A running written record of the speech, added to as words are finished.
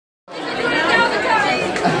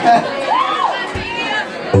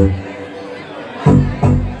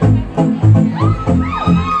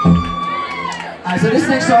So this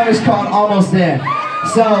next song is called Almost There.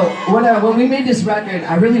 So when we made this record,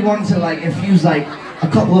 I really wanted to like infuse like a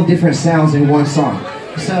couple of different sounds in one song.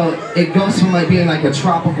 So it goes from like being like a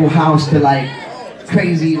tropical house to like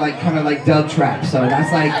crazy like kind of like dub trap. So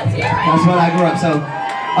that's what I grew up. So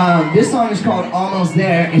this song is called Almost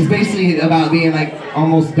There. It's basically about being like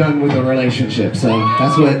almost done with a relationship. So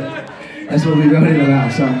that's what we wrote it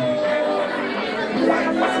about. So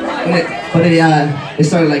but it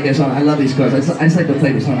started like this song. I love these chords. I just like to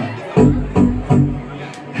play this song.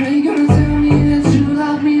 How you gonna tell me that you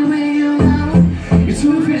love me when you know you're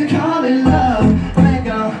too afraid to call it love? Let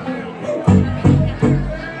go.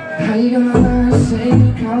 How you gonna learn to say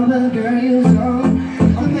you call the girl you don't?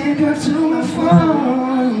 I'm handcuffed to my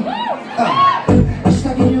phone. I'm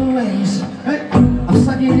stuck in your ways. I'm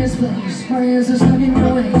stuck in this place. My hands are stuck in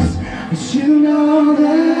your ways. But you know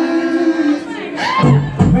that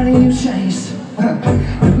running you chase. We're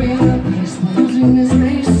in a place, we're losing this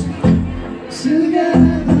race.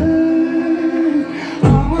 Together,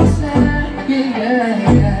 almost there,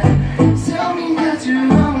 yeah. Tell me that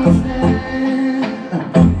you're almost there.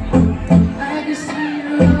 I can see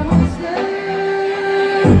you're almost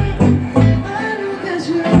there. I know that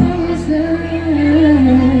you're almost there.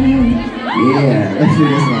 Yeah, let's do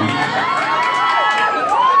this one.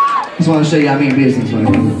 Just want to show you I mean business, man.